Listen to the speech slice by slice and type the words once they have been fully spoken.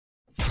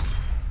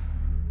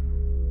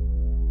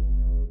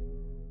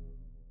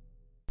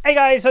Hey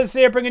guys,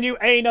 Huzzy here bringing you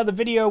another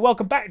video.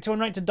 Welcome back to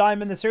Unranked to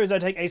Diamond, the series I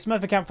take a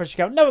Smurf account, fresh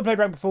account, never played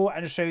rank before,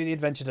 and show you the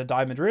adventure to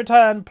Diamond.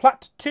 Return,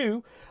 Plat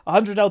 2,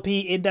 100 LP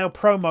in now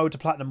promo to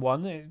Platinum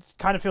 1. It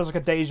kind of feels like a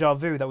deja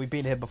vu that we've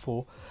been here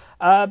before.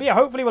 But yeah,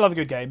 hopefully we'll have a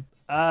good game.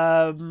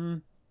 I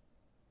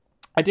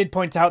did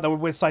point out that we're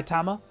with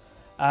Saitama.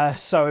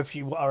 So if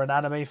you are an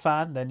anime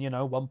fan, then, you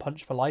know, one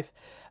punch for life.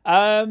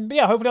 But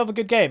yeah, hopefully I'll have a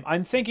good game.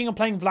 I'm thinking of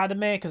playing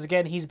Vladimir, because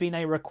again, he's been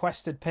a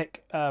requested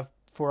pick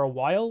for a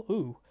while.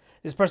 Ooh.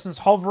 This person's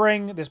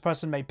hovering. This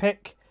person may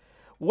pick.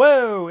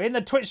 Whoa! In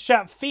the Twitch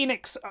chat,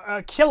 Phoenix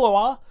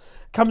Kiloa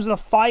comes with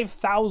a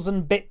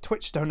 5,000 bit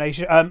Twitch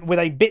donation. With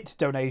a bit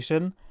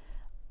donation.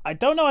 I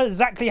don't know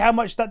exactly how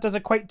much that does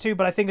equate to,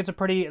 but I think it's a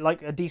pretty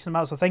a decent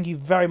amount. So thank you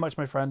very much,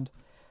 my friend.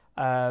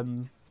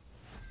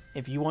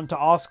 If you want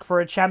to ask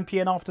for a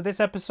champion after this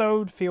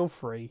episode, feel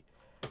free.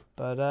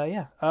 But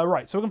yeah,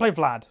 right. So we're gonna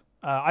play Vlad.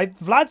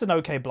 Vlad's an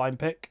okay blind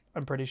pick.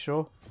 I'm pretty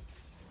sure.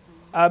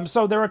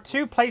 So there are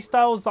two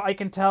playstyles that I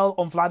can tell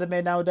on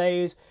Vladimir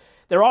nowadays.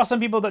 There are some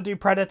people that do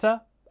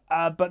Predator,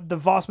 but the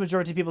vast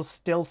majority of people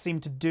still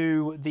seem to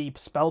do the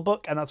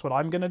Spellbook, and that's what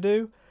I'm going to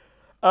do.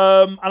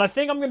 And I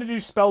think I'm going to do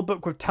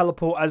Spellbook with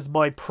Teleport as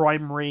my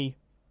primary...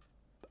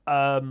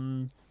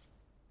 I'm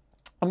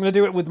going to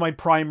do it with my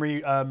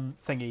primary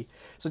thingy.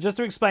 So just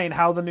to explain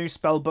how the new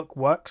Spellbook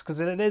works,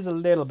 because it is a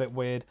little bit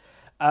weird.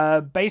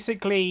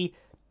 Basically,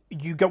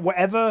 you get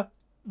whatever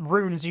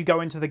runes you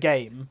go into the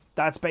game,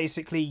 that's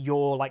basically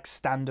your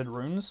standard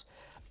runes,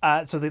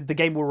 so the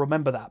game will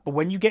remember that. But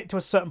when you get to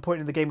a certain point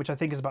in the game, which I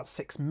think is about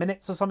 6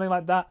 minutes or something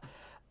like that,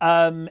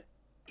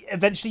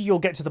 eventually you'll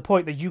get to the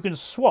point that you can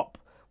swap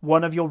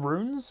one of your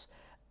runes,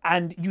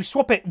 and you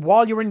swap it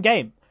while you're in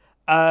game,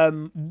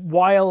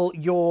 while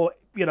you're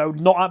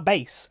not at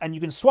base, and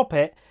you can swap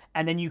it,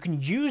 and then you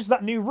can use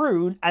that new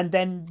rune, and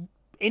then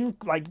in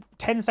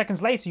 10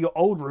 seconds later your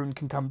old rune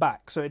can come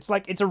back. So it's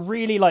a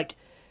really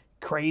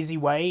crazy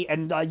way,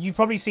 and you've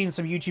probably seen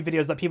some YouTube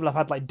videos that people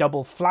have had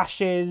double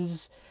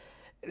flashes.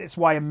 It's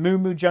why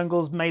Mumu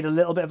Jungle's made a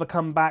little bit of a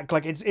comeback.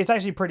 It's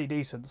actually pretty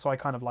decent, so I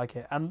kind of like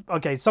it. And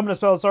okay, some of the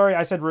spells, sorry,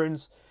 I said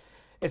runes.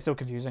 It's still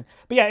confusing,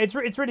 but yeah, it's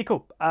really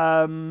cool.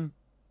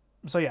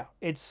 So yeah,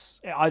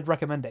 I'd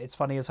recommend it. It's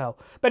funny as hell.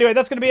 But anyway,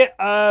 that's gonna be it.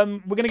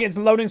 We're gonna get into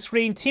the loading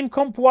screen. Team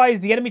comp wise,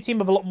 the enemy team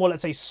have a lot more,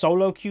 let's say,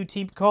 solo queue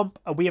team comp.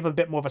 We have a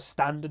bit more of a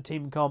standard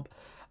team comp.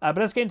 But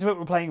let's get into it.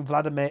 We're playing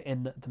Vladimir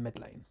in the mid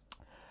lane.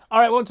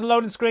 Alright, we're on to the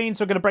loading screen,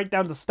 so we're going to break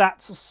down the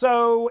stats.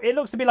 So, it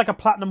looks to be like a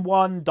Platinum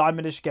 1,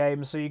 Diamondish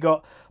game. So, you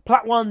got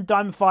Plat 1,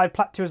 Diamond 5,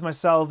 Plat 2 is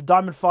myself,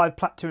 Diamond 5,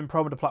 Plat 2 in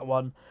promo to Plat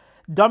 1,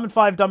 Diamond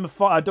 5, Diamond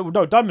 5,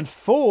 no, Diamond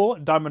 4,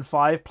 Diamond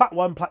 5, Plat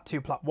 1, Plat 2,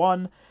 Plat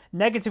 1.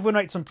 Negative win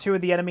rates on 2 of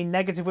the enemy,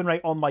 negative win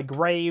rate on my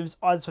Graves.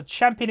 As for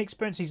champion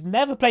experience, he's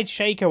never played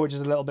Shaco, which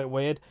is a little bit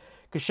weird,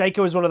 because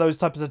Shaco is one of those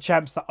types of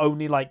champs that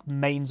only,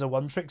 mains or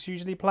one-tricks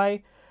usually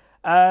play.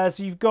 So,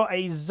 you've got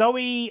a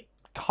Zoe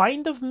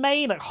kind of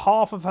main,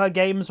 half of her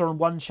games are on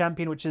one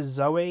champion, which is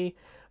Zoe.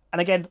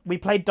 And again, we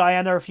played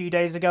Diana a few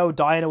days ago.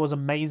 Diana was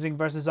amazing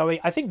versus Zoe.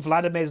 I think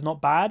Vladimir is not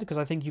bad, because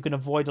I think you can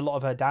avoid a lot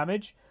of her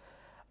damage.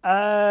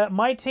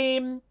 My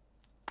team,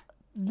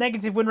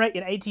 negative win rate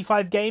in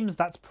 85 games.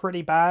 That's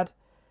pretty bad.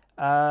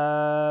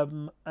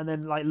 And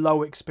then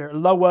lower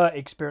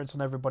experience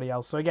on everybody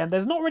else. So again,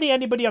 there's not really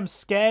anybody I'm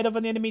scared of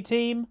on the enemy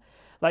team.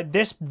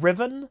 This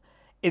Riven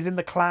is in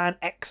the clan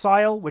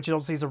Exile, which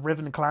obviously is a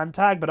Riven clan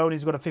tag, but only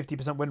has got a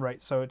 50% win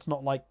rate, so it's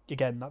not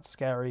again, that's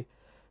scary.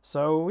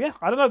 So, yeah,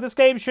 I don't know, this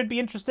game should be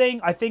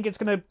interesting. I think it's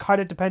going to kind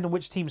of depend on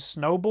which team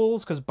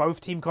snowballs, because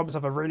both team comps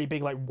have a really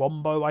big,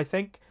 wombo, I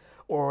think.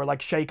 Or,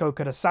 Shaco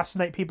could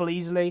assassinate people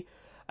easily,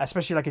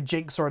 especially a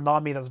Jinx or a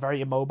Nami that's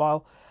very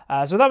immobile.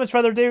 So without much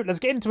further ado, let's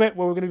get into it,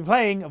 where we're going to be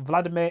playing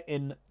Vladimir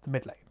in the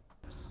mid lane.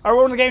 Alright,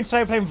 we're on the game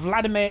today, playing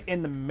Vladimir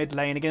in the mid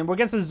lane again. We're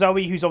against a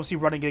Zoe who's obviously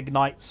running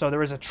Ignite, so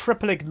there is a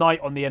triple Ignite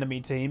on the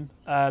enemy team.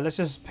 Let's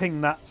just ping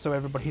that so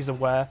everybody's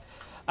aware.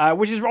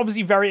 Which is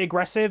obviously very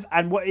aggressive,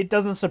 and what it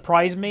doesn't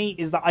surprise me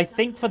is that I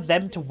think for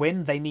them to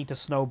win, they need to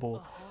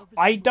snowball.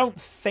 I don't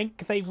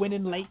think they win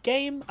in late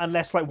game,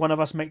 unless one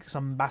of us makes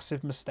a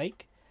massive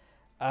mistake.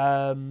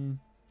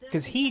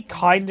 Because he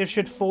kind of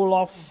should fall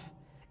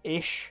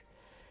off-ish.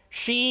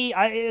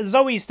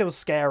 Zoe's still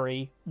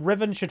scary.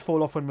 Riven should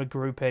fall off when we're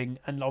grouping.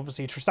 And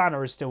obviously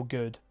Tristana is still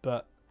good.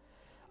 But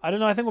I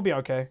don't know. I think we'll be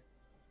okay.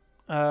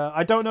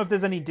 I don't know if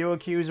there's any duo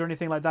queues or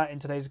anything like that in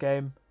today's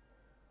game.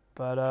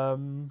 But,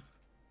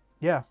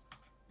 yeah.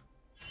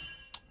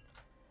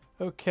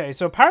 Okay,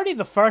 so apparently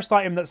the first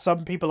item that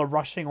some people are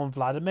rushing on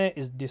Vladimir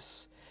is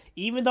this.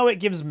 Even though it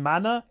gives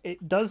mana,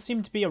 it does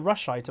seem to be a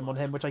rush item on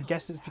him, which I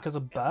guess is because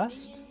of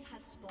Burst.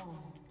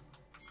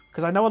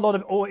 Because I know a lot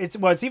of... it's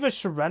either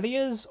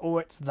Shurelia's or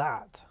it's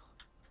that.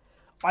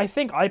 I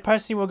think I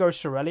personally will go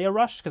Shurelia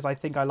Rush, because I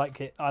think I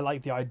like it. I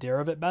like the idea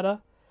of it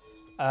better.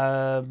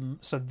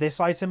 So this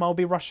item I'll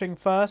be rushing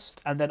first,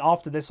 and then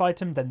after this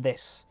item, then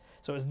this.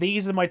 So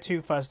these are my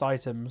two first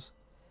items.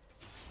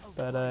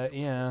 But,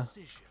 yeah.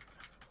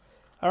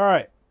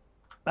 Alright.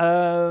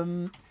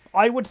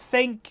 I would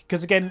think,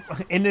 because again,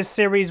 in this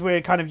series,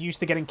 we're kind of used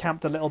to getting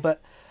camped a little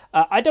bit.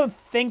 I don't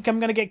think I'm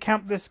going to get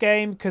camped this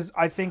game, because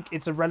I think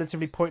it's a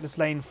relatively pointless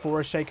lane for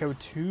a Shaco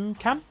to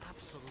camp.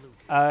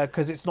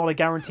 Because it's not a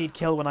guaranteed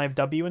kill when I have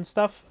W and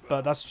stuff.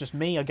 But that's just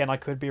me. Again, I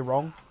could be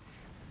wrong.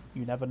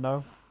 You never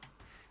know.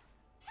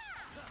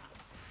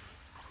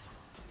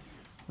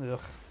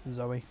 Ugh,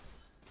 Zoe.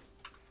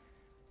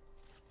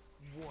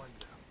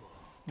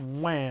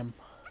 Wham.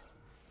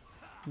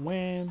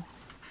 Wham.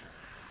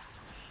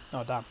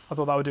 Oh, damn. I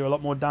thought that would do a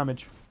lot more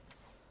damage.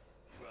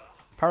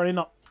 Apparently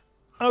not.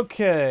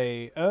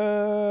 Okay.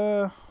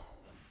 Punk.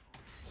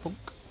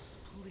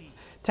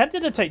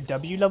 Tempted to take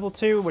W level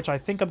 2, which I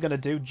think I'm going to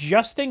do,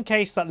 just in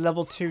case that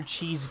level 2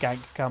 cheese gank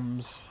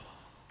comes.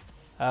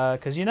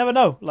 Because you never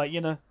know. Like,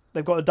 you know,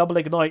 they've got a double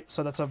ignite,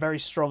 so that's a very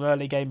strong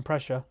early game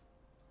pressure.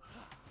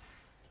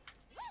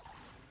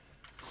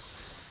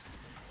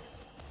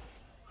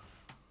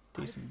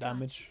 Decent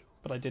damage.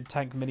 But I did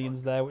tank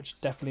minions there, which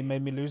definitely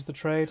made me lose the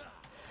trade.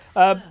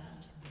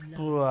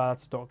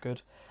 That's not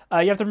good.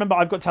 You have to remember,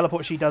 I've got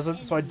teleport, she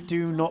doesn't, so I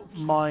do not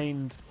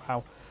mind...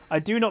 Wow. I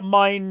do not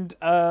mind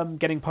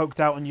getting poked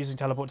out and using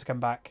teleport to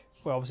come back.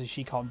 Well, obviously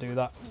she can't do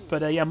that.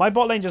 But yeah, my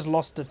bot lane just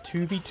lost a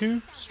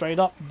 2v2 straight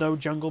up. No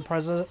jungle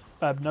pressure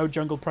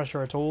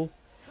at all.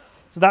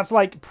 So that's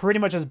like pretty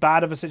much as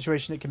bad of a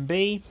situation it can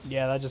be.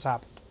 Yeah, that just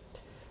happened.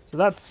 So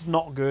that's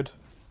not good.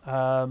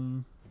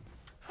 So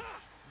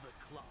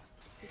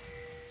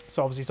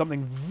obviously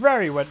something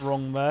very went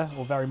wrong there,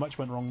 or very much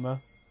went wrong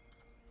there.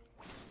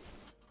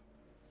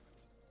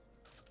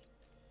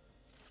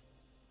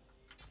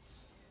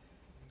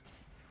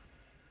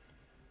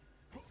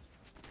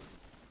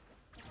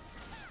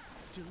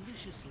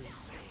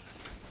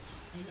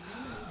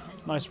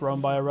 Nice roam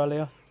by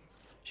Aurelia.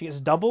 She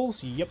gets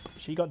doubles? Yep,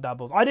 she got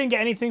doubles. I didn't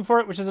get anything for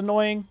it, which is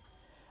annoying.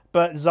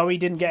 But Zoe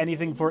didn't get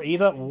anything for it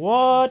either.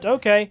 What?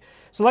 Okay.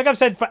 So like I've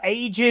said for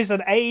ages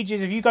and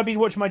ages, if you guys been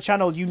watching my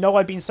channel, you know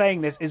I've been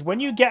saying this, is when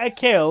you get a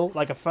kill,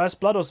 like a first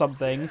blood or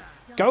something,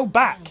 go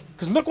back.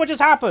 Because look what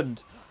just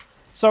happened.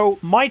 So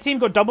my team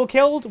got double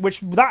killed, which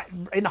that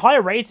in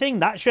higher rating,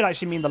 that should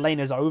actually mean the lane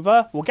is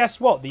over. Well, guess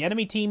what? The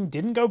enemy team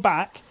didn't go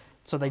back,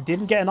 so they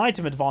didn't get an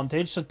item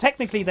advantage. So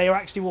technically they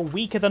actually were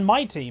weaker than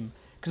my team.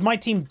 Because my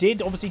team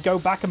did obviously go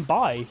back and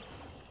buy.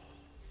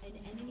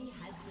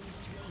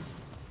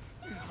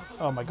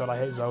 Oh my god, I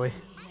hate Zoe.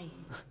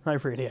 I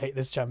really hate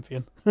this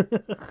champion.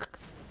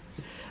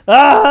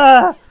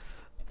 Ah!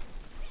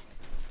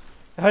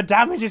 Her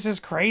damage is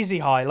just crazy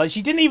high. Like,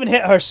 she didn't even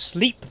hit her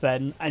sleep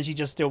then, and she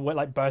just still went,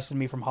 like, bursted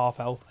me from half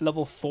health.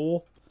 Level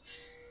 4.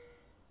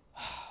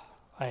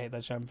 I hate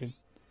that champion.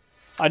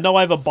 I know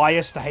I have a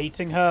bias to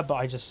hating her, but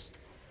I just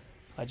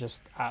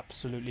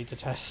absolutely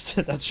detest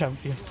that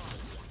champion.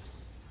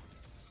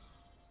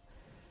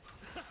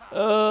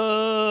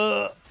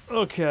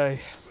 Okay.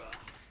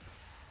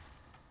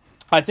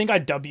 I think I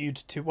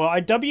W'd too. Well,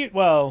 I W'd,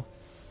 well,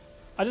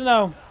 I don't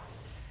know.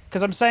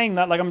 Because I'm saying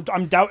that, like,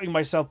 I'm doubting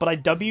myself, but I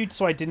W'd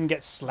so I didn't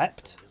get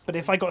slept. But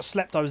if I got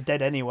slept, I was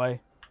dead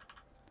anyway.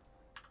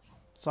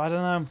 So I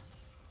don't know.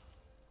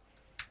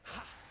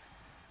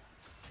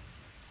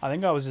 I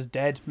think I was just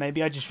dead.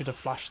 Maybe I just should have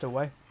flashed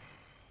away.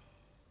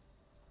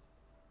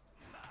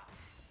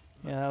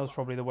 Yeah, that was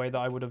probably the way that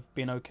I would have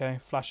been okay.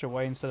 Flash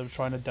away instead of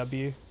trying to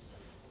W.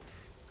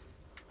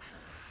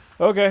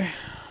 Okay.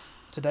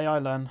 Today I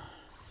learn.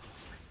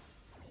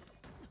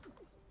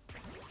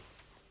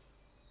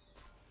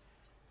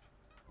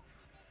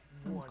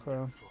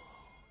 Okay.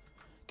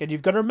 Again,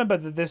 you've got to remember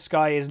that this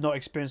guy is not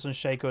experienced on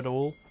Shaco at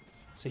all.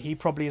 So he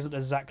probably isn't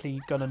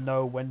exactly going to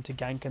know when to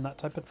gank and that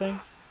type of thing.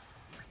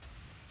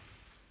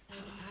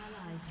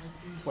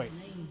 Wait.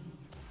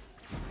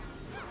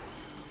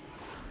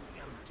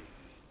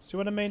 See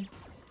what I mean?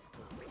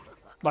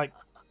 Like,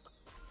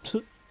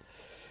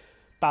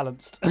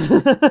 balanced.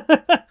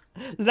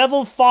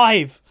 Level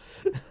 5.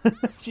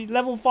 She's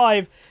level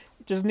 5.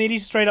 Just nearly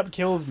straight up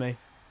kills me.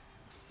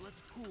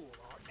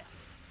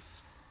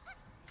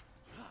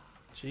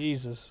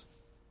 Jesus.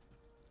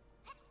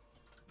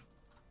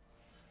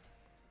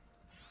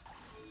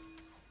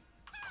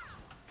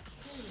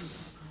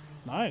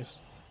 Nice.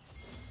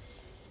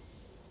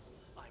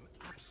 I'm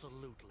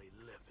absolutely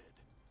livid.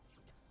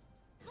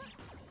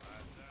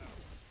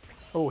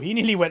 Oh, he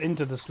nearly went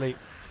into the sleep.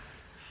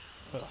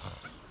 Ugh.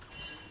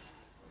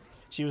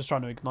 She was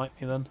trying to ignite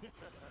me then.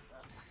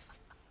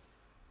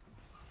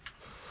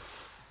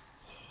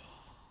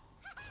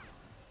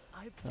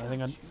 I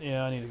think I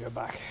need to go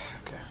back.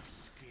 Okay.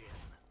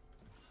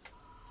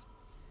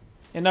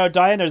 You know,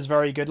 Diana's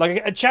very good.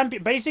 Like a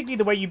champion, basically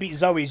the way you beat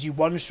Zoe is you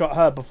one-shot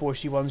her before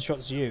she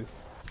one-shots you.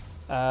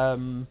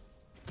 In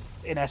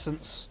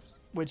essence.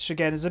 Which,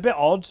 again, is a bit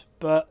odd,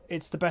 but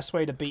it's the best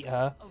way to beat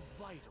her.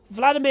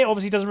 Vladimir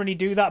obviously doesn't really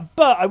do that,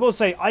 but I will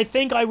say, I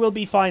think I will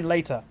be fine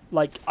later.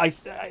 Like,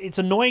 it's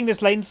annoying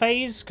this lane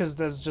phase, because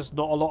there's just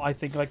not a lot I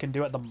think I can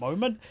do at the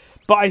moment.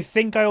 But I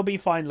think I will be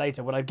fine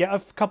later, when I get a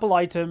couple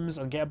items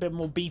and get a bit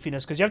more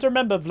beefiness. Because you have to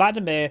remember,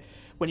 Vladimir,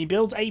 when he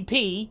builds AP,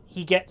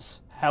 he gets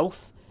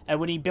health, and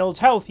when he builds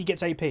health, he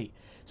gets AP.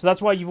 So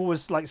that's why you've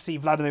always like see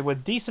Vladimir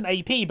with decent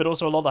AP, but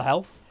also a lot of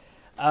health.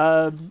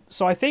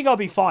 So I think I'll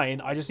be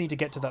fine. I just need to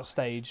get to that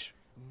stage.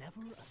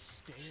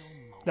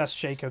 That's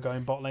Shaco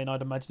going bot lane,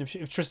 I'd imagine.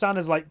 If Tristan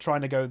is like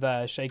trying to go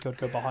there, Shaco would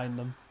go behind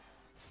them.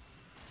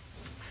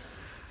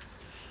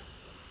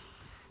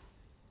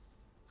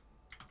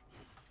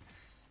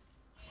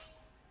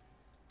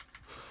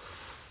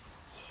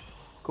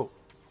 Cool.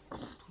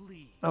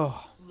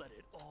 Oh,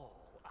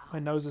 my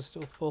nose is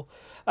still full.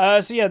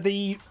 So yeah,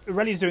 the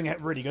Aurelia's doing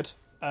it really good.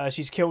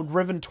 She's killed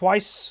Riven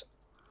twice.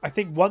 I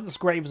think once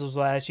Graves was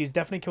there. She's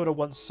definitely killed her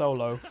once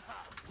solo.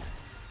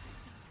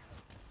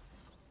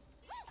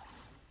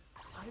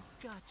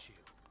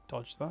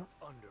 Dodge that.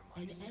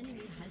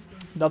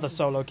 Another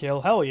solo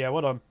kill. Hell yeah,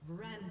 what on?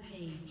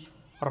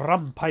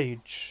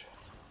 Rampage.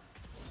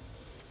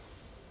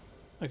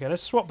 Okay,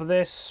 let's swap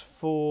this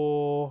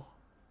for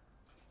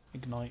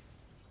Ignite.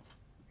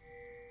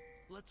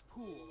 Let's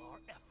pool our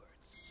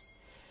efforts.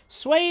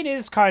 Swain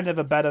is kind of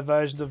a better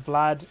version of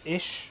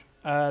Vlad-ish.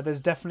 There's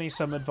definitely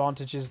some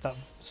advantages that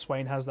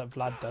Swain has that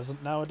Vlad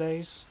doesn't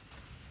nowadays.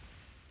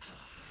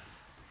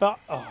 But,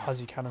 oh,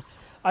 Huzzy Cannon.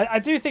 I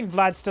do think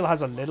Vlad still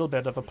has a little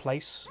bit of a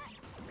place.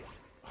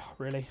 Oh,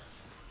 really?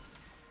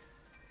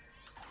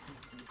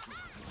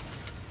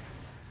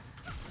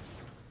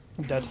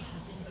 I'm dead.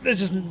 There's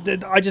just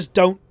I just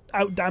don't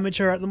out damage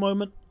her at the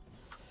moment.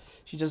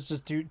 She does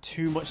just do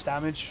too much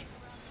damage.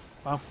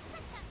 Wow.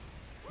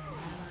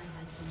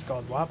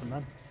 God, what happened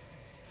then?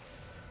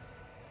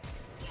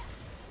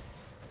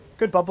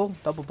 Good bubble,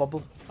 double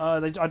bubble.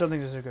 I don't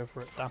think this will go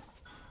for it. Damn.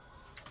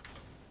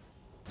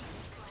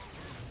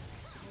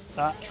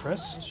 That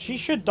Trist. She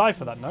should die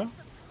for that, no?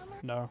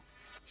 No.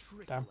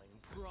 Damn.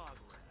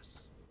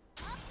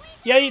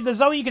 Yeah, the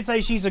Zoe, you could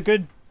say she's a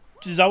good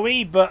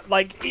Zoe, but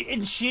like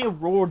in sheer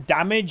raw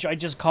damage, I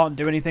just can't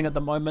do anything at the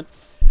moment.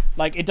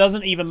 Like, it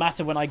doesn't even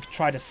matter when I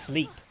try to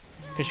sleep,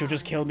 because she'll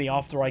just kill me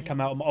after I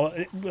come out.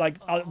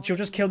 She'll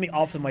just kill me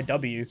after my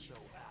W.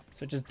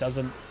 So it just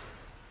doesn't...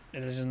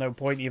 There's just no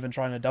point even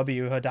trying to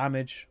W her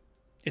damage.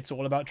 It's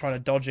all about trying to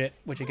dodge it,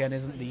 which again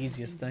isn't the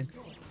easiest thing.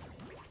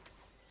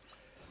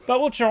 But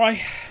we'll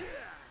try.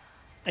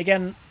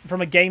 Again,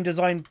 from a game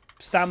design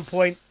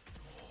standpoint,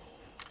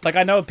 like,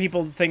 I know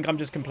people think I'm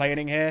just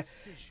complaining here,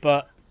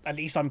 but at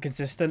least I'm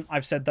consistent.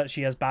 I've said that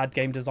she has bad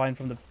game design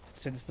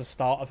since the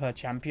start of her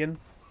champion.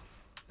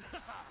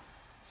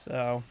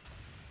 So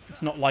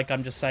it's not like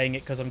I'm just saying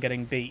it because I'm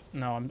getting beat.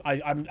 No,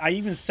 I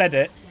even said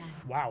it.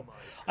 Wow.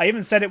 I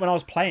even said it when I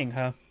was playing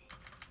her.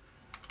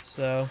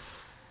 So,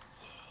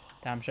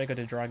 damn, Shaco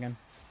did dragon.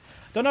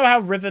 Don't know how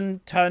Riven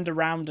turned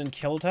around and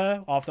killed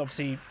her after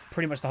obviously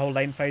pretty much the whole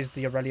lane phase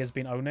the Aurelia's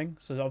been owning.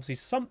 So obviously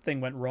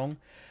something went wrong.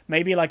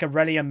 Maybe like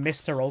Aurelia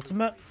missed her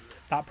ultimate.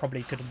 That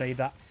probably could have made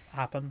that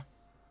happen.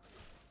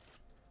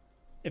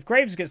 If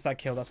Graves gets that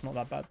kill, that's not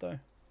that bad though.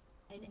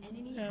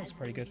 Yeah, that's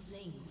pretty good.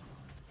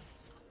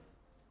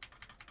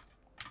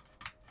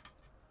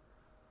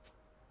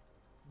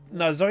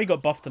 No, Zoe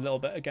got buffed a little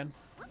bit again.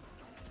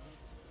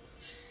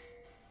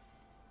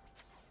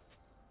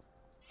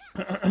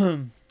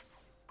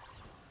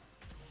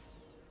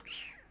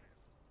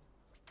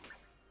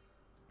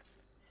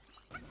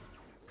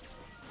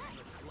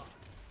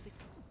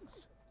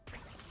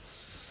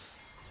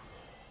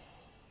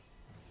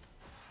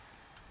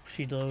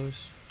 She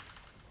does.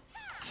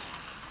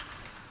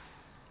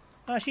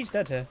 Ah, she's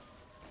dead here.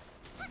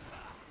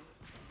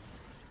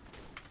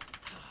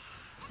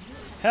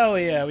 Hell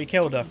yeah, we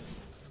killed her.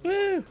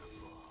 Woo!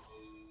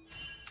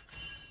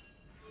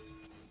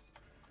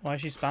 Why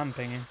is she spam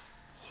pinging?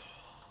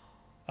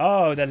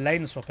 Oh, they're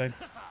lane swapping.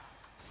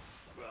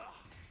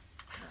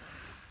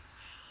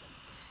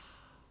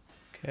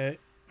 Okay.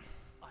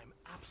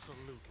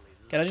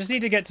 Okay, I just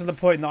need to get to the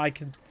point that I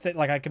can,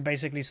 I can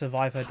basically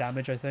survive her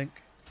damage, I think.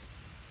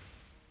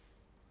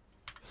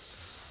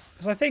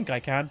 Because I think I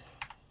can.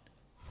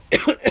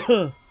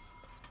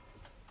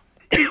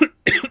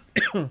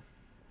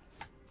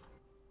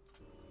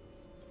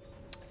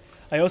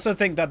 I also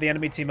think that the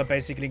enemy team are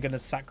basically going to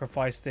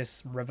sacrifice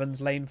this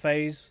Riven's lane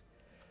phase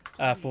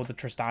for the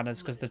Tristanas,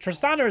 because the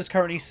Tristana is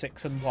currently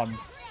 6-1.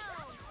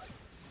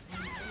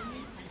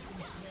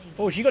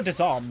 Oh, she got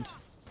disarmed.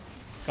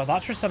 God,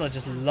 that Tristana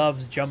just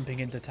loves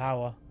jumping into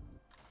tower.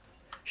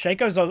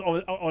 Shaco's,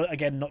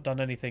 again, not done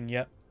anything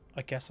yet.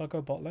 I guess I'll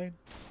go bot lane.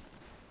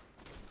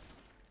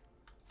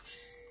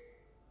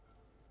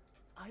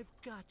 I've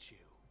got you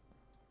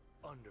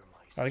under my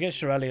Right, I get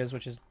Shirelia's,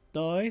 which is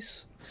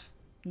nice.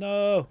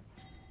 No.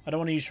 I don't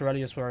want to use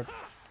Shirelia's for a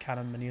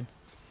cannon minion.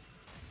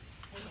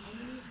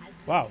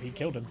 Wow, he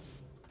killed him.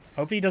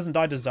 Hopefully he doesn't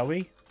die to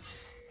Zoe.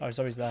 Oh,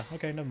 Zoe's there.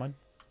 Okay, never mind.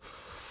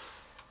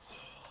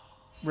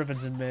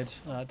 Riven's in mid.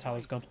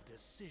 Tower's gone.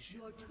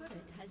 Your turret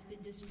has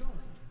been destroyed.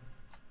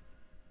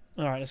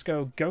 Alright, let's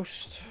go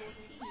Ghost.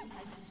 Your team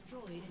has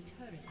destroyed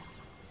a turret.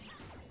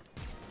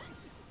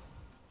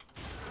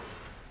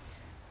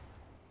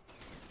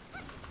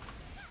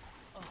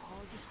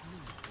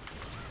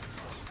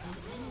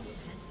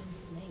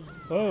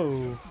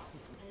 Oh.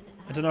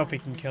 I don't know if we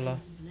can kill her.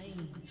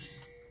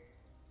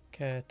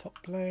 Okay, top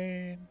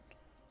lane.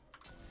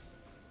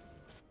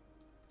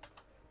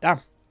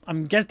 Damn.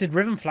 I'm guessing, did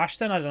Riven flash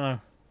then? I don't know.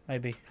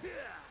 Maybe.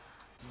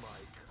 My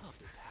cup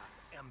is half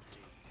empty.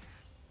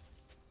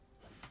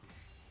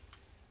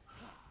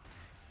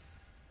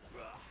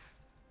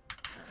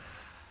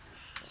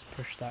 Let's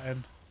push that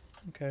in.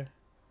 Okay.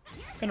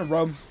 Gonna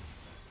roam.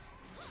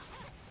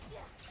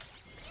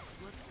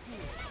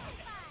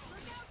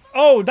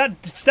 Oh,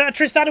 that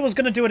Tristana was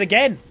gonna do it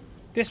again.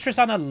 This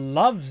Tristana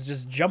loves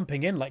just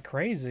jumping in like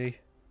crazy.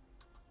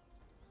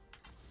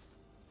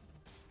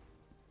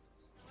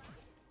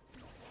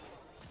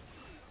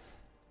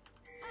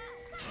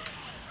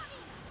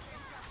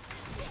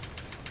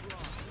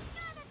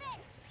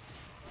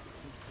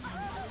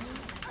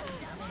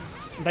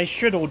 They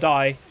should all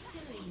die.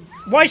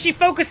 Why is she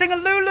focusing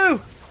on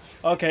Lulu?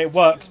 Okay, it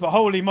worked, but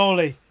holy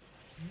moly.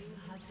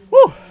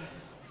 Woo!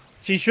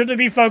 She shouldn't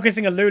be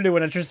focusing on Lulu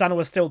when a Tristana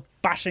was still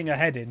bashing her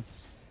head in.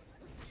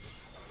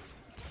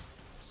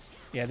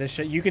 Yeah, this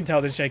you can tell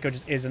this Shaco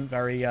just isn't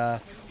very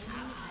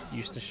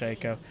used to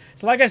Shaco.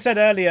 So like I said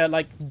earlier,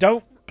 like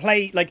don't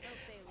play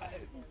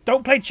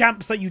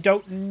champs that you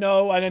don't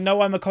know. And I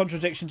know I'm a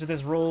contradiction to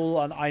this rule,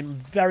 and I'm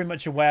very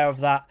much aware of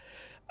that.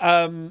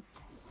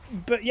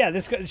 But yeah,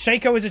 this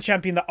Shaco is a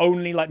champion that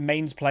only like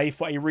mains play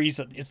for a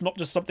reason. It's not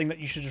just something that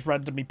you should just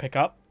randomly pick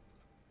up.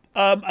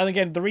 And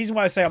again, the reason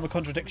why I say I'm a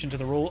contradiction to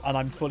the rule, and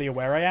I'm fully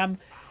aware I am,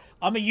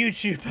 I'm a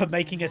YouTuber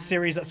making a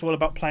series that's all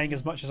about playing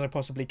as much as I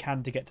possibly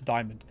can to get to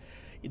Diamond.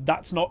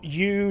 That's not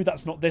you,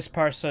 that's not this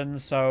person,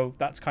 so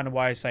that's kind of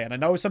why I say it. And I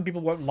know some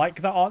people won't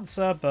like that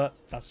answer, but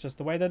that's just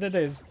the way that it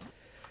is.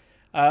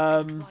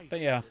 But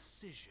yeah.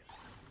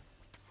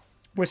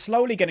 We're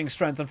slowly getting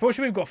strength.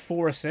 Unfortunately, we've got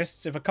 4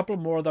 assists. If a couple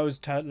more of those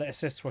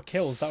assists were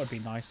kills, that would be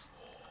nice.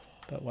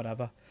 But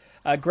whatever.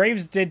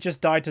 Graves did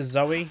just die to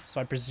Zoe, so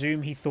I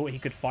presume he thought he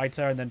could fight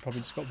her and then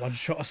probably just got one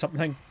shot or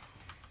something.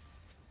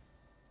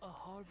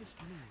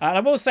 And I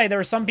will say, there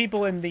are some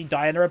people in the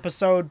Diana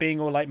episode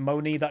being all like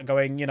moany that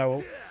going, you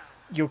know,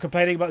 you're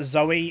complaining about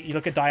Zoe, you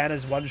look at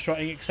Diana's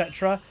one-shotting,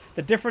 etc.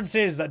 The difference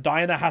is that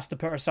Diana has to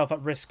put herself at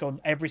risk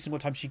on every single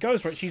time she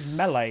goes for it. She's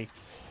melee.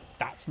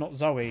 That's not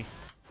Zoe.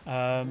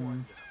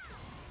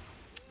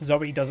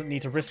 Zoe doesn't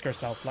need to risk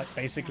herself, like,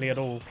 basically at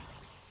all.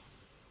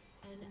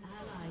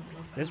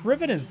 This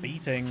Riven is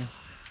beating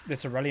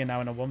this Aurelia now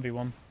in a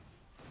 1v1.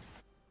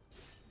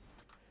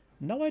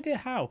 No idea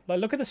how. Like,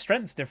 look at the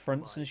strength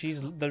difference, and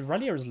the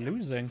Aurelia is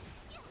losing.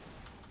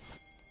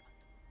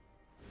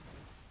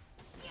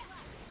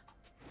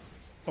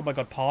 Oh my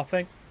god,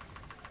 pathing.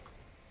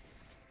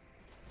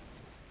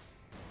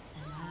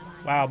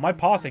 Wow, my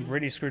pathing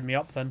really screwed me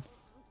up then.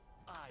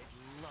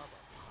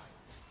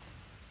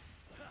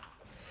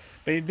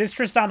 But this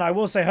Tristana, I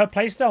will say, her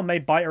playstyle may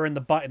bite her in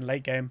the butt in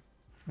late game.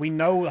 We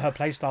know her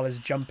playstyle is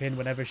jump in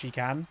whenever she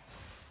can.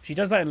 If she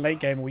does that in late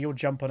game, well, you'll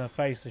jump on her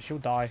face, so she'll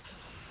die.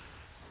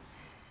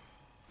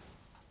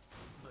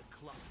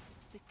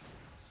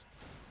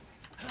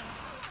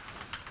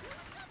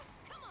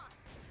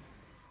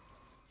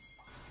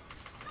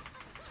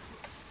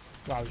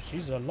 Wow,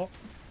 she's a lot.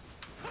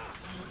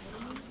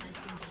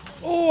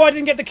 Oh, I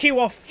didn't get the Q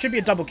off. Should be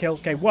a double kill.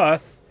 Okay,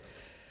 worth.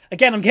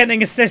 Again, I'm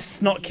getting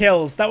assists, not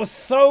kills. That was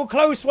so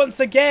close once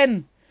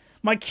again.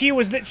 My Q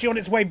was literally on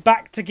its way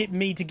back to give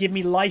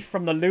me life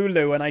from the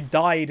Lulu, and I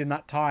died in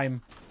that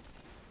time.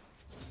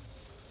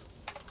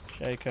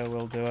 Shaco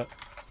will do it.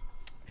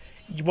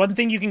 One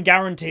thing you can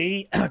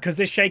guarantee, because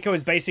this Shaco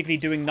is basically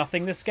doing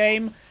nothing this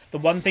game, the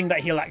one thing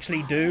that he'll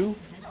actually do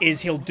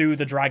is he'll do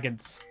the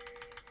dragons.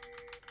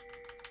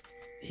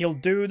 He'll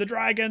do the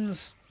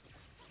dragons.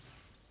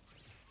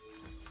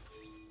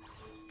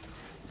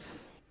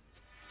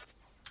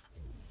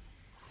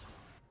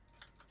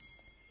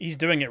 He's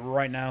doing it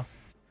right now.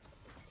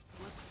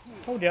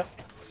 Told ya.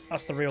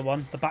 That's the real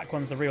one. The back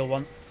one's the real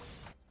one.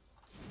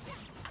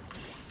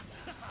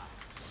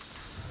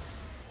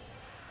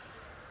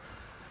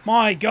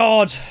 My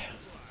god.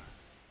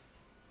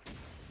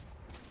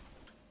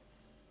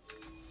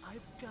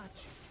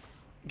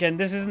 Again,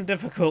 this isn't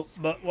difficult,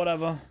 but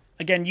whatever.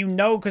 Again, you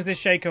know, because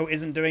this Shaco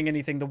isn't doing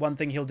anything, the one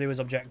thing he'll do is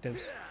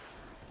objectives.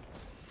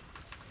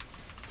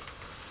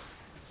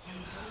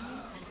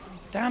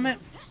 Damn it.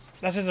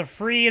 This is a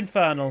free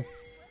Infernal.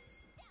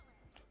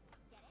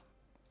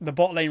 The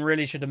bot lane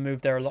really should have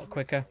moved there a lot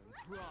quicker.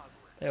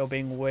 They were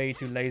being way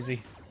too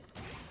lazy.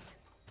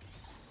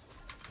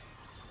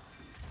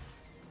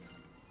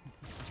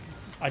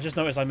 I just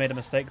noticed I made a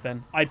mistake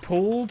then. I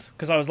pulled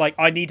because I was like,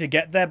 I need to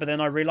get there, but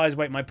then I realized,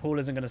 wait, my pull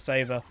isn't going to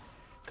save her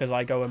because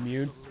I go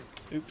immune.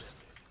 Oops.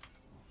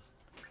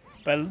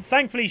 But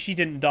thankfully she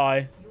didn't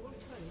die.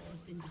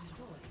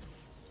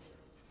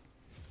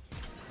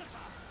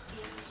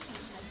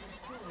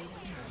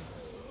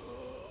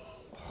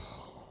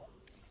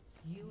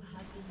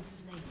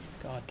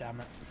 God damn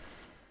it.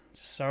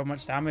 So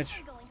much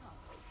damage.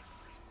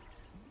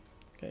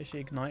 Okay, she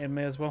ignited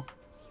me as well.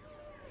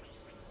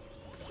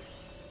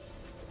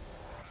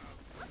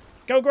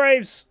 Go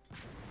Graves!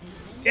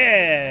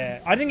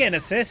 Yeah! I didn't get an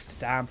assist.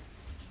 Damn.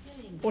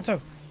 Auto.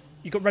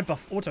 You got red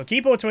buff. Auto.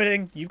 Keep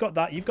auto-hitting. You've got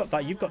that. You've got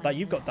that. You've got that.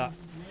 You've got that.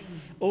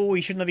 Oh,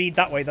 he shouldn't have E'd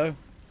that way, though.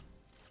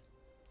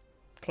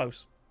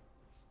 Close.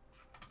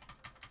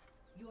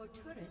 Your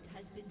turret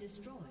has been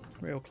destroyed.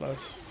 Real close.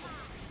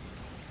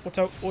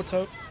 Auto.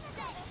 Auto.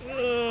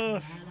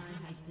 Ugh.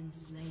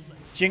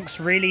 Jinx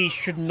really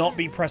should not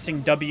be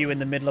pressing W in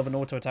the middle of an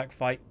auto-attack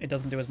fight. It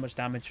doesn't do as much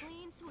damage.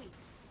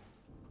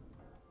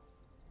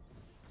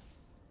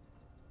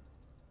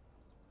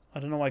 I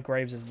don't know why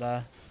Graves is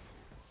there.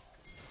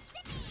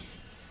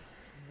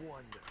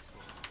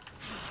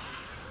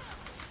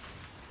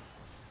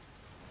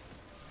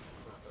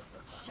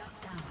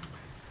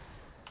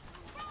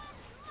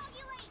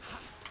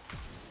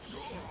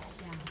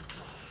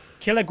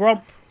 Kill her,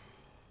 Grump.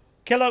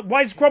 Kill her.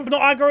 Why is Grump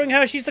not aggroing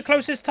her? She's the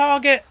closest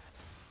target.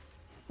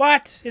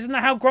 What? Isn't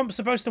that how Grump's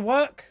supposed to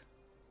work?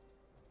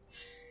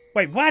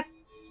 Wait, what?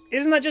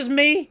 Isn't that just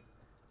me?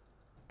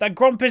 That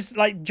Grump is,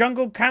 like,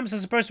 jungle camps are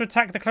supposed to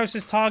attack the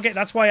closest target?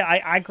 That's why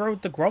I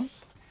aggroed the Grump?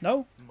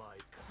 No? My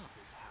cup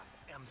is half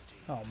empty.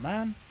 Oh,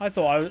 man. I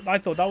thought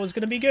that was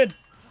going to be good.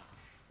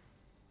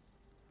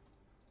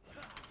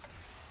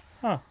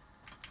 Huh.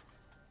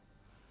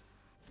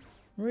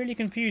 Really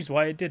confused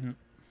why it didn't.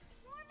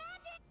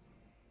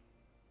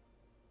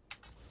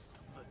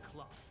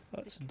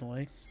 That's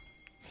annoying.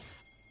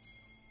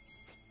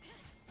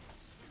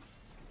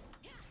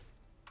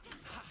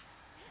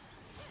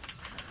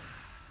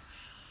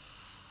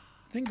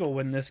 I think we'll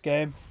win this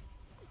game.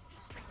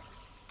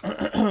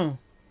 Yeah,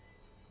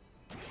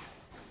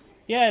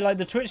 like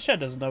the Twitch chat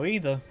doesn't know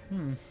either.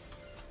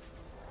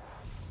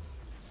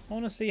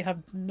 Honestly,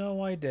 have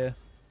no idea.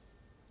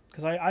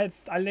 Because I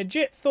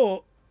legit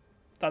thought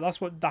that that's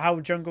how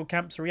jungle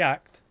camps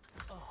react.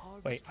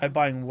 Wait, I'm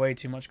buying way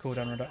too much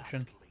cooldown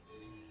reduction.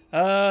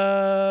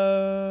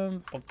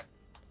 Bonk.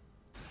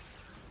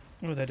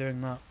 Oh, they're doing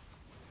that.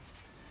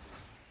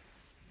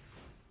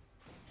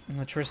 And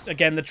the Trist,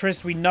 again, the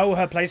Trist, we know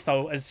her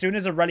playstyle. As soon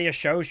as Aurelia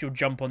shows, she'll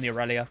jump on the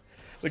Aurelia.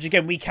 Which,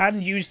 again, we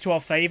can use to our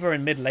favor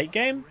in mid-late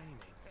game.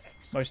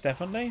 Most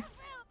definitely.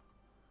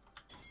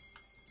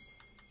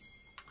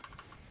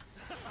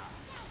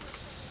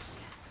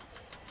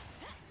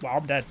 Wow,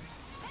 I'm dead.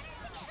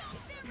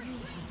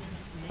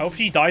 I hope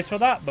she dies for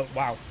that, but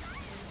wow.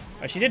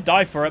 She did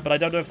die for it, but I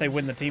don't know if they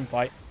win the team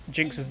fight.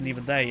 Jinx isn't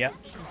even there yet.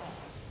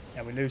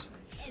 Yeah, we lose.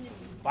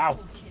 Wow.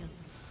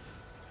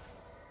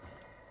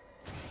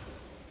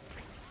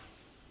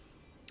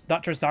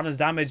 That Tristana's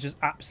damage just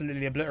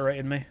absolutely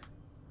obliterated me.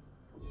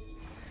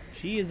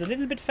 She is a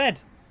little bit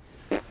fed.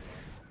 I'm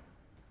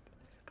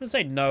gonna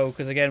say no,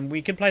 because again,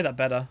 we can play that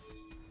better.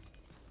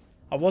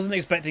 I wasn't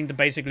expecting to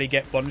basically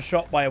get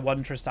one-shot by a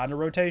one Tristana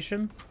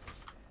rotation,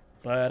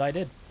 but I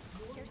did.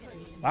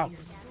 Wow.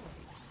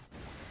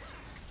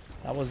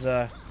 That was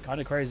kind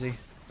of crazy.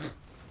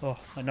 Oh,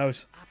 my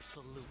nose.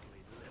 Absolutely.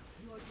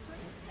 Your turret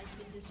has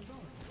been destroyed.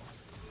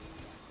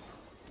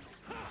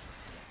 Your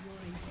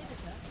inhibitor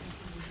has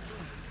been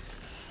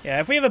destroyed.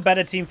 Yeah, if we have a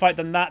better team fight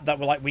than that,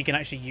 that we can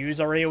actually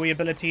use our AoE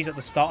abilities at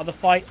the start of the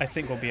fight, I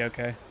think we'll be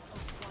okay.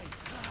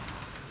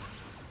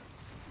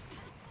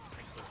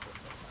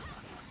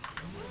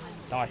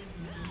 Die.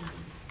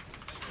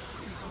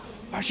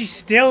 Oh, she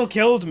still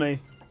killed me.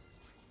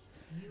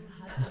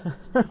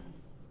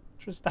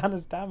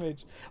 Tristana's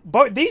damage.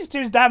 Both these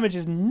two's damage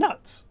is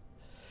nuts.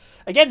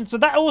 Again, so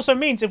that also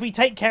means if we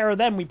take care of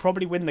them, we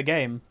probably win the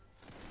game.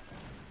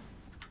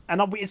 And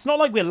it's not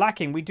like we're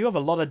lacking. We do have a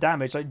lot of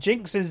damage. Like,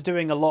 Jinx is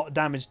doing a lot of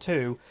damage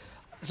too.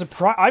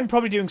 I'm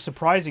probably doing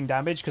surprising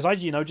damage because I,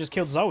 just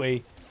killed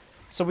Zoe.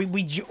 So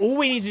all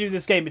we need to do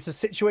this game, it's a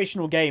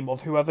situational game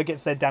of whoever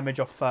gets their damage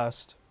off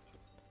first.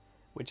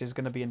 Which is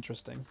going to be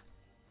interesting.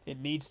 It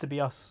needs to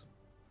be us.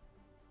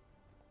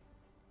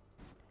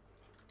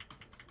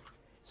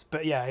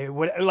 But yeah,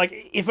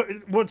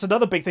 what's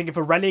another big thing? If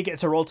Aurelia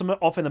gets her ultimate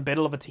off in the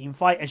middle of a team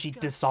fight and she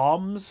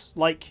disarms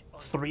like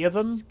 3 of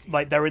them,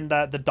 like they're in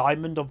the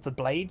diamond of the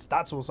blades,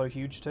 that's also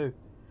huge too.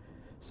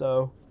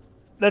 So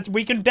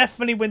we can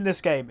definitely win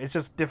this game. It's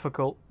just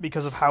difficult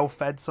because of how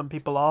fed some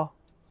people are.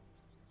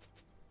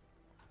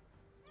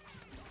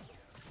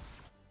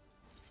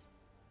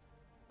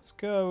 Let's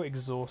go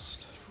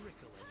exhaust.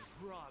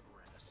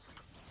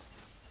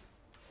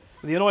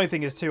 The annoying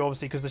thing is too,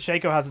 obviously, because the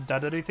Shaco hasn't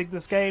done anything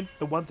this game,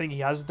 the one thing he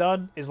has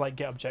done is like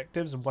get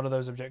objectives, and one of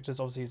those objectives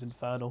obviously is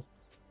Infernal.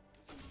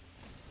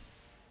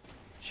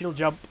 Shield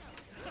jump.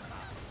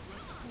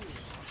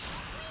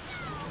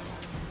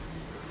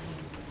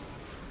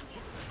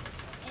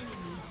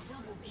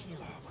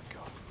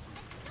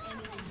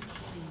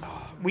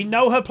 We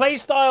know her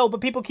playstyle, but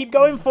people keep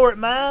going for it,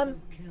 man.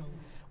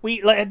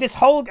 We like this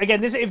whole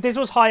if this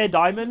was higher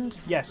diamond,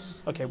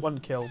 yes, okay,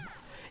 1 kill.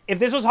 If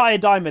this was higher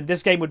diamond,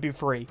 this game would be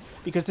free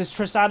because this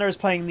Tristana is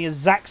playing the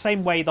exact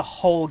same way the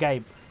whole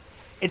game.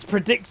 It's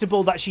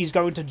predictable that she's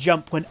going to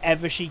jump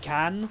whenever she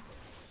can,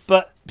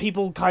 but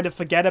people kind of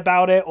forget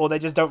about it or they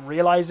just don't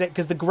realize it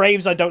because the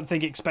Graves, I don't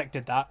think,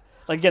 expected that.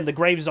 Like, again, the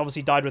Graves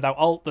obviously died without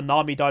ult. The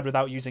Nami died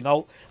without using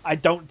ult. I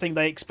don't think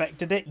they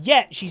expected it.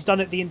 Yet, she's done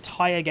it the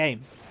entire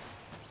game.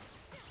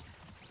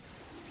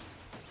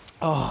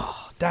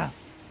 Oh, damn.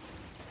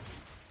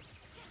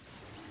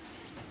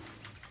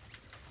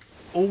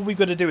 All we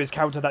got to do is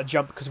counter that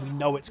jump because we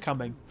know it's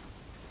coming.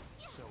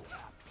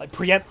 Like,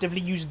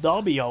 preemptively use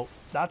Nami ult.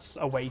 That's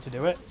a way to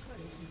do it.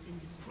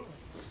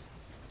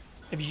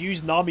 If you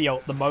use Nami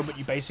ult the moment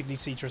you basically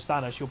see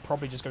Tristana, she'll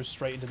probably just go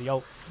straight into the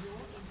ult.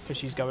 Because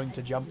she's going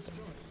to jump.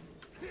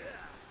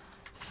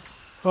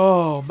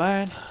 Oh,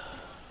 man.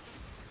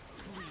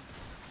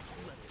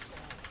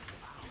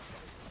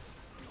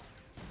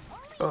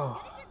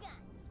 Oh.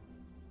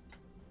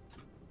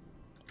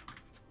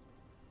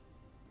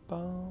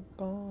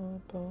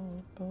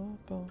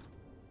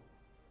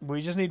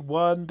 We just need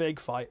one big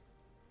fight.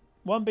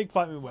 One big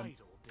fight and we win.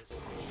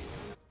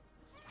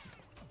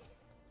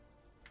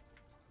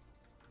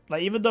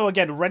 Like, even though,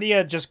 again,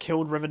 Renia just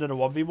killed Riven in a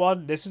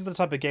 1v1, this is the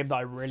type of game that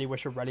I really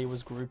wish Aurelia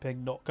was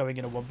grouping, not going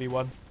in a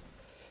 1v1.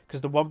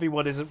 Because the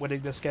 1v1 isn't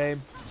winning this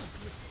game.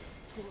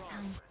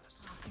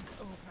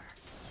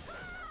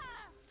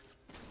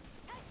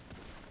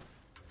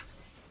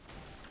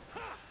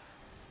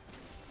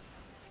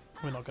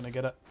 We're not going to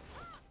get it.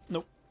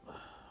 Nope.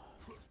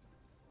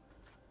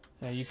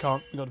 Yeah, you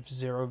can't. You got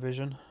 0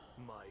 vision.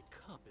 My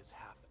cup is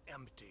half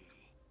empty.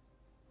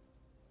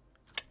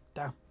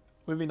 Damn.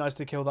 Would be nice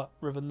to kill that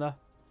Riven there.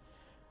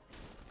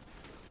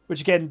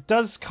 Which again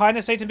does kind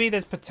of say to me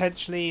there's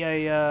potentially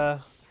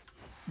a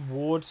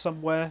ward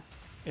somewhere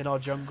in our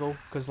jungle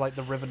because like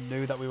the Riven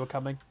knew that we were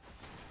coming.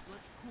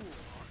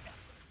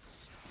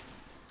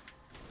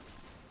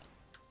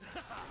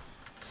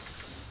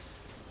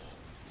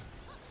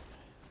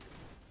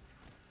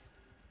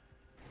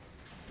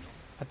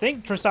 I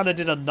think Tristana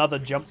did another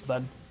jump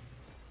then.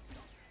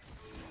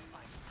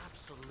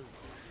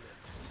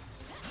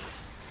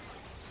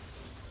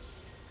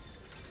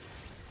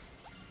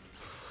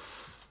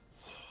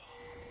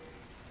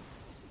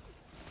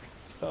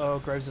 Uh oh,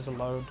 Graves is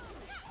alone.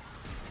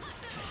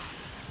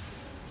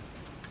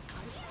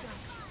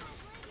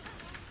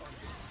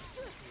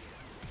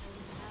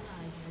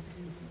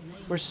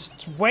 We're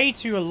way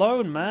too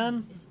alone,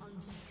 man.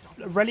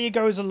 Aurelia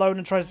goes alone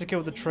and tries to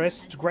kill the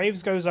Trist.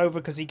 Graves goes over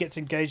because he gets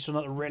engaged on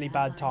at a really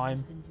bad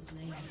time.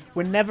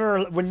 We're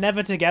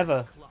never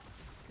together.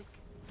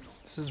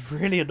 This is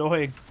really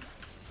annoying.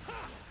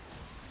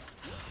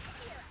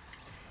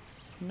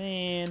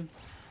 Man.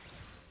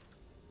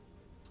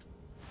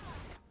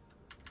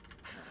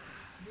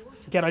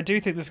 Again, I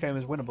do think this game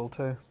is winnable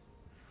too.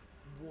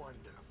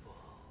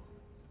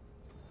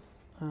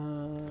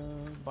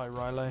 By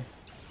Riley.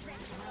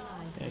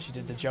 Yeah, she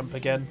did the jump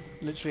again.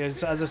 Literally,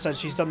 as I said,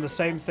 she's done the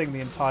same thing the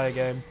entire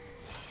game.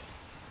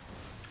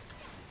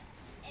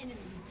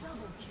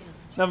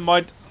 Never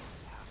mind.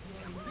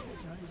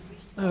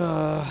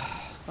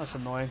 That's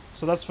annoying.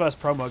 So that's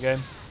first promo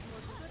game.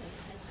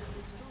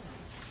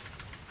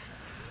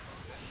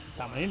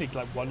 Damn, I nearly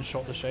like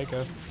one-shot the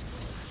Shaco.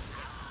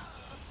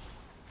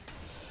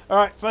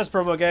 Alright, first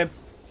promo game.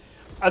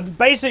 And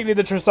basically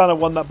the Tristana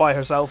won that by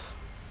herself.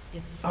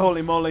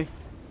 Holy moly.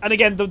 And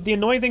again, the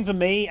annoying thing for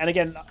me, and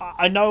again,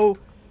 I know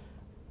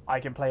I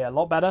can play a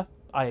lot better.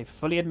 I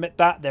fully admit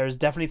that. There's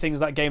definitely things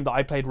in that game that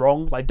I played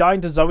wrong. Like dying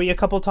to Zoe a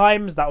couple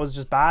times, that was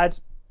just bad.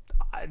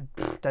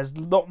 There's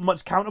not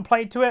much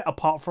counterplay to it,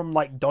 apart from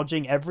like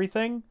dodging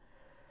everything.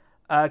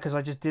 Because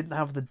I just didn't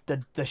have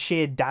the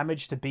sheer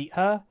damage to beat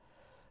her.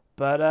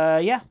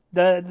 But yeah,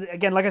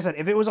 again, like I said,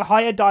 if it was a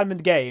higher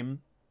diamond game,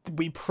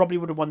 we probably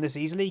would have won this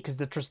easily. Because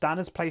the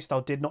Tristana's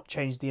playstyle did not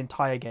change the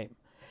entire game.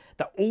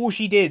 That all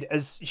she did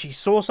is she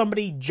saw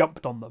somebody,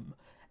 jumped on them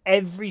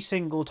every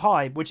single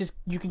time, which is,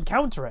 you can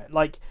counter it.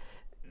 Like,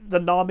 the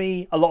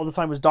Nami, a lot of the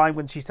time, was dying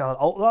when she still had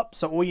ult up.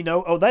 So all you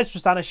know, oh, there's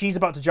Tristana, she's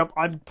about to jump,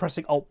 I'm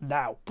pressing ult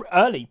now.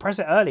 Early, press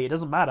it early, it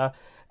doesn't matter.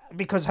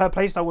 Because her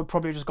playstyle would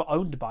probably have just got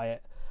owned by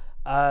it.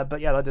 But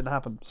yeah, that didn't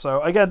happen.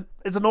 So again,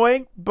 it's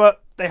annoying,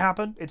 but they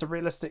happen. It's a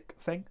realistic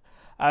thing.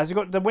 So we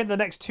got to win the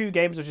next 2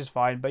 games, which is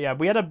fine. But yeah,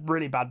 we had a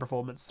really bad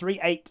performance. 3,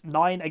 8,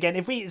 9. Again,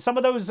 if some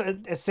of those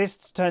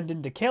assists turned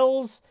into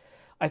kills,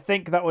 I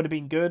think that would have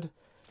been good.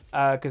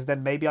 Because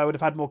then maybe I would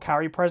have had more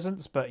carry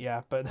presence. But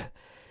yeah, but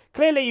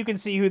clearly you can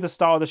see who the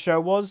star of the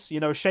show was. You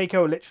know,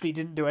 Shaco literally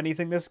didn't do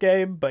anything this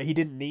game, but he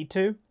didn't need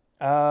to.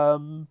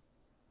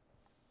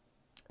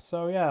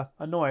 So yeah,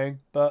 annoying.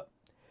 But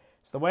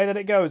it's the way that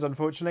it goes,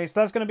 unfortunately. So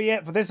that's going to be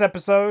it for this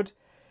episode.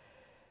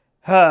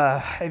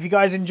 If you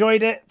guys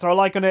enjoyed it, throw a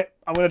like on it.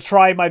 I'm going to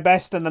try my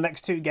best in the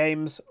next 2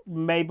 games.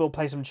 Maybe we'll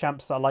play some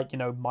champs that are like, you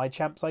know, my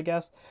champs, I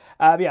guess.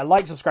 But yeah,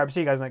 like, subscribe.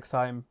 See you guys next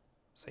time.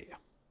 See ya.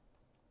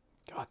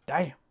 God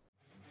damn.